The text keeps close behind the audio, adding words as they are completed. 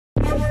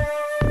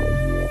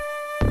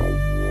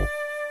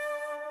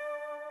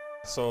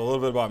So a little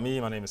bit about me.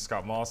 My name is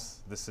Scott Moss.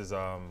 This is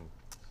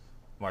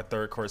my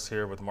third course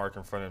here with Mark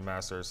and Front End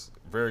Masters.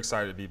 Very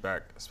excited to be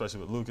back, especially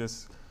with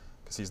Lucas,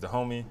 because he's the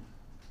homie.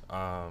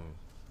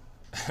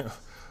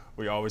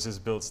 We always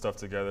just build stuff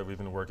together. We've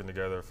been working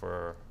together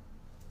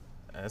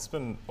and it's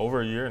been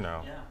over a year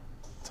now. Yeah.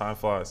 Time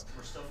flies.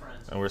 We're still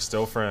friends. And we're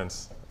still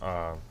friends.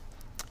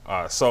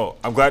 So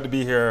I'm glad to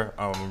be here.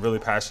 I'm really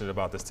passionate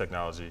about this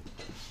technology.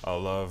 I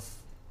love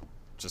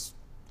just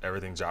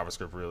everything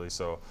JavaScript, really.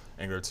 So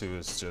Angular 2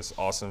 is just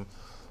awesome.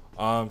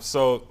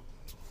 So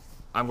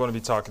I'm going to be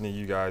talking to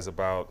you guys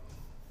about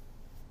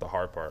the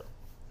hard part.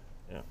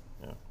 Yeah.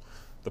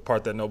 The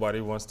part that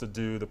nobody wants to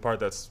do, the part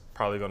that's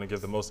probably going to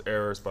give the most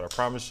errors, but I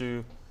promise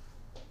you,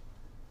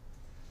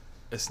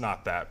 it's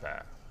not that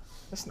bad.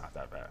 It's not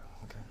that bad.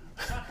 Okay.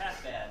 It's not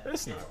that bad.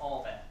 It's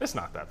all bad. It's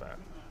not that bad.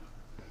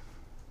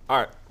 All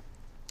right.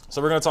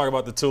 So we're going to talk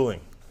about the tooling,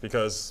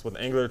 because with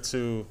Angular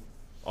 2,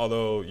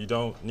 although you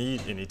don't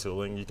need any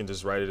tooling, you can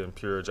just write it in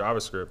pure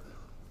JavaScript.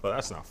 But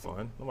that's not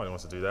fun. Nobody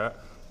wants to do that.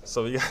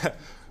 So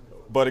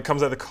but it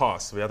comes at a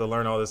cost. We have to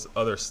learn all this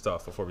other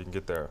stuff before we can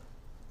get there.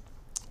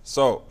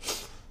 So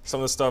some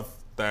of the stuff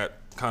that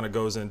kind of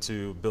goes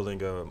into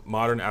building a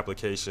modern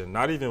application,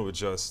 not even with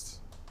just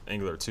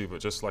Angular 2, but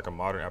just like a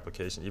modern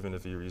application, even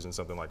if you're using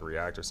something like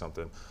React or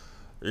something,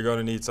 you're going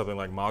to need something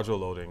like module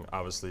loading,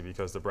 obviously,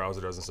 because the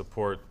browser doesn't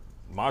support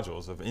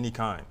modules of any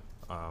kind.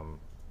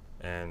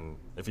 And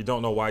if you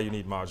don't know why you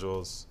need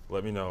modules,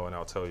 let me know and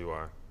I'll tell you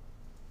why.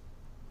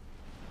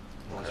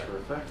 That's for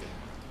effect.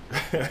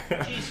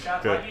 Geez,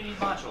 Scott, why do you need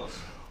modules?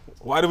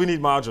 Why do we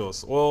need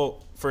modules?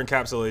 Well, for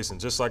encapsulation.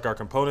 Just like our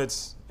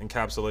components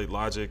encapsulate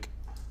logic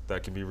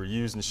that can be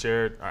reused and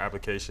shared, our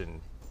application,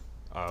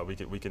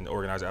 we can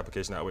organize the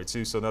application that way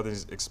too, so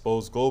nothing's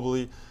exposed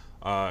globally,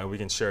 and we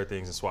can share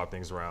things and swap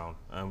things around.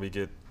 And we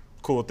get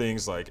cool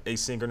things like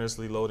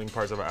asynchronously loading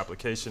parts of our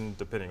application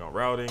depending on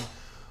routing.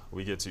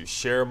 We get to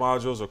share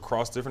modules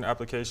across different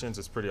applications.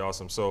 It's pretty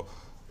awesome. So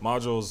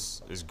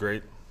modules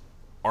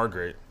are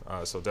great.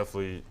 So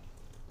definitely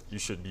you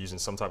should be using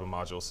some type of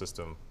module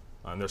system.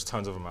 And there's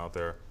tons of them out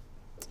there.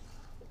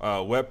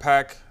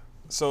 Webpack.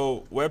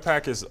 So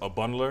Webpack is a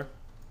bundler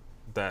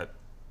that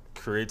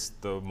creates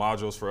the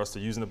modules for us to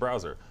use in the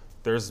browser.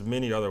 There's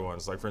many other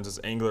ones. Like for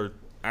instance, Angular.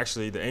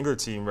 Actually, the Angular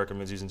team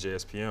recommends using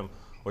JSPM,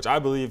 which I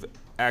believe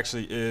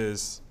actually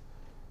is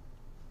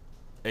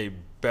a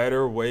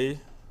better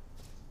way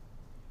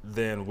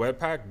than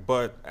Webpack,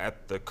 but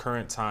at the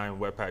current time,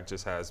 Webpack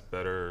just has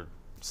better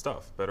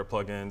stuff, better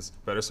plugins,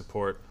 better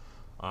support.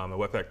 And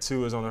Webpack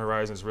 2 is on the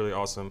horizon. It's really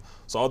awesome.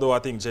 So although I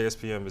think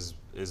JSPM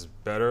is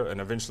better, and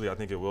eventually I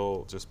think it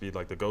will just be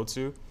like the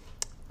go-to,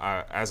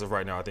 as of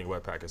right now, I think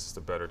Webpack is just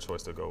a better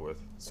choice to go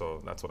with.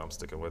 So that's what I'm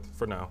sticking with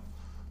for now.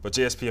 But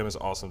JSPM is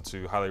awesome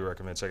too. Highly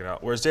recommend checking it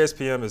out. Whereas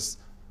JSPM is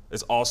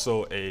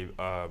also a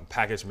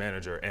package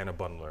manager and a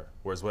bundler,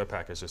 whereas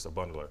Webpack is just a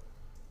bundler.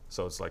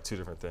 So it's like two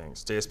different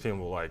things. JSPM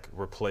will like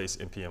replace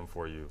NPM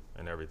for you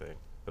and everything.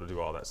 It'll do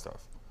all that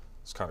stuff.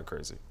 It's kind of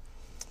crazy.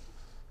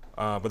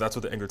 But that's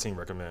what the Angular team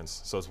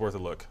recommends, so it's worth a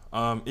look.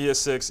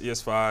 ES6,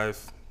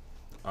 ES5,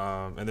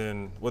 and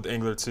then with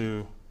Angular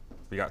 2,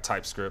 we got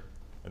TypeScript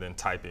and then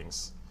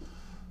typings.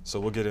 So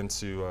we'll get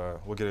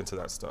into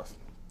that stuff.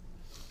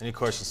 Any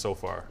questions so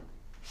far?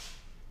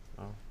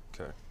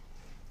 Okay.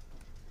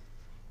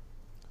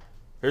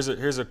 Here's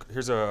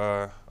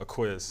a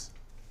quiz.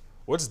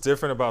 What's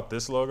different about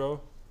this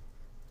logo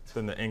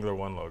than the Angular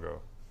 1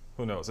 logo?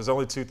 Who knows? There's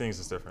only two things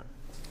that's different.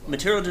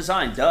 Material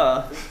design,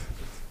 duh.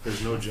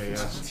 There's no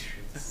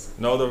JS.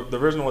 No, the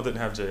original one didn't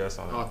have JS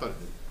on it. Oh, I thought.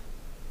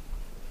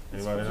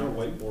 Anybody Was there a know?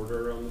 white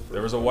border around the first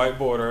There was a white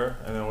border,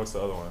 and then what's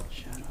the other one?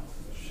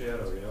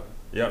 shadow, yeah.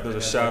 Yep, there's a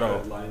They had shadow.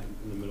 That line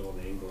in the middle of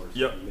the angle.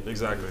 Yep,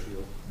 exactly.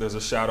 There's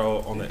a shadow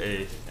on the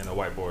A and a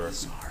white border.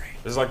 Sorry.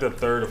 This is like the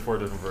third or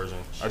fourth different version.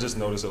 I just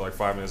noticed it like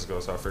 5 minutes ago,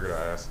 so I figured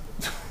I'd ask.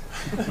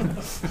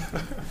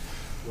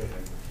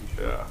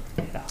 Yeah.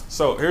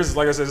 So here's,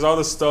 like I said, there's all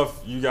this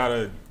stuff you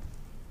gotta,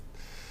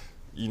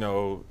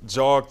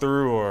 jog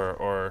through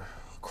or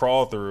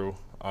crawl through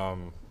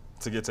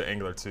to get to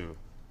Angular 2.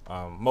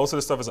 Most of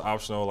the stuff is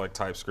optional, like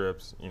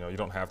TypeScript. You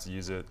don't have to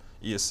use it.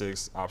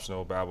 ES6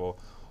 optional, Babel.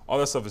 All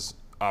that stuff is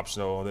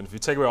optional. And then if you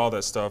take away all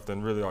that stuff,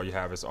 then really all you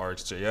have is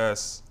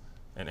RxJS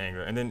and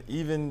Angular. And then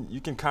even you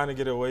can kind of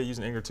get away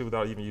using Angular 2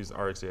 without even using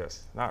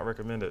RxJS. Not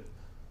recommended,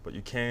 but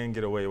you can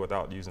get away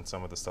without using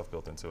some of the stuff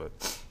built into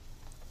it.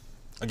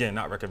 Again,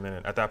 not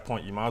recommended. At that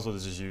point, you might as well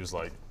just use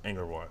like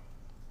Angular 1.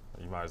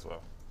 You might as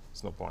well.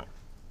 There's no point.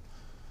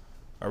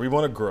 All right, we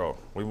want to grow.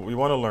 We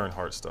want to learn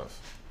hard stuff.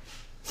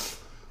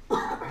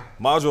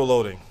 Module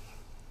loading.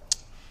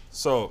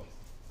 So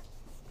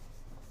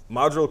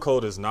module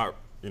code is not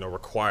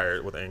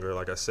required with Angular.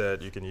 Like I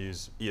said, you can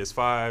use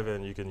ES5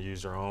 and you can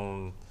use your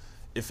own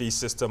IFE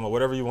system or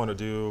whatever you want to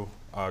do.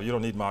 You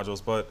don't need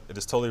modules, but it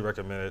is totally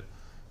recommended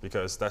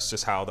because that's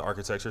just how the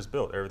architecture is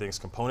built. Everything's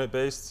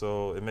component-based,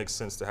 so it makes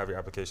sense to have your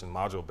application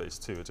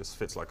module-based too. It just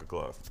fits like a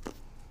glove.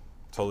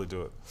 Totally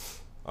do it.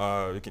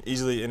 We can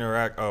easily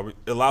interact.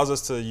 It allows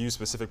us to use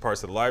specific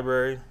parts of the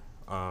library.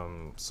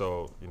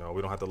 So we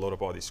don't have to load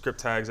up all these script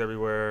tags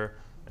everywhere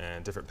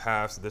and different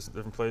paths to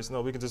different places.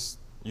 No, we can just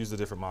use the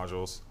different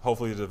modules.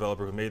 Hopefully the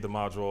developer who made the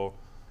module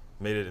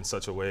made it in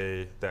such a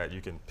way that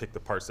you can pick the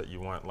parts that you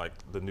want, like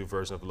the new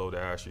version of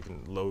Lodash. You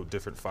can load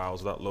different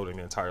files without loading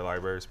the entire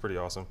library. It's pretty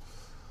awesome.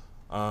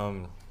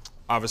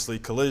 Obviously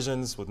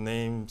collisions with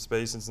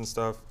namespaces and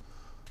stuff.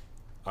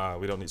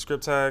 We don't need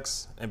script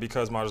tags, and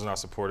because modules are not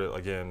supported,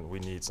 again, we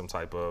need some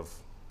type of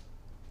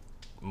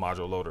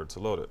module loader to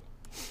load it.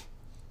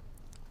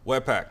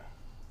 Webpack.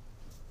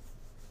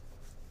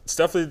 It's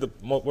definitely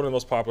one of the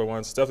most popular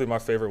ones. It's definitely my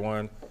favorite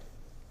one.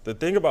 The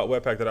thing about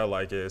Webpack that I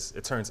like is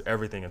it turns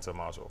everything into a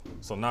module.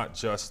 So not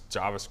just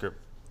JavaScript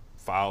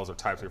files or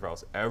TypeScript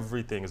files.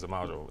 Everything is a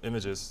module.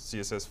 Images,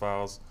 CSS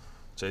files,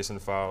 JSON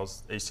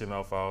files,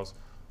 HTML files.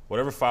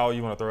 Whatever file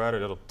you want to throw at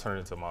it, it'll turn it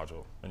into a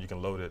module, and you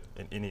can load it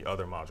in any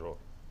other module.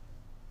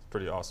 It's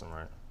pretty awesome,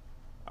 right?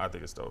 I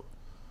think it's dope.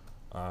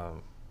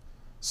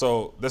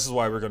 So this is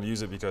why we're going to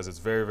use it, because it's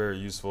very, very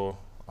useful.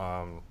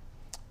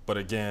 But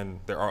again,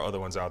 there are other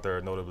ones out there,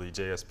 notably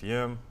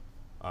JSPM.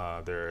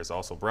 There is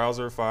also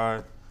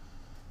Browserify.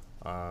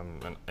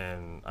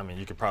 And I mean,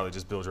 you could probably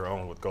just build your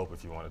own with Gulp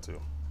if you wanted to.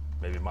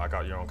 Maybe mock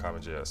out your own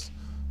Common.js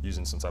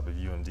using some type of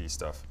UMD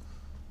stuff.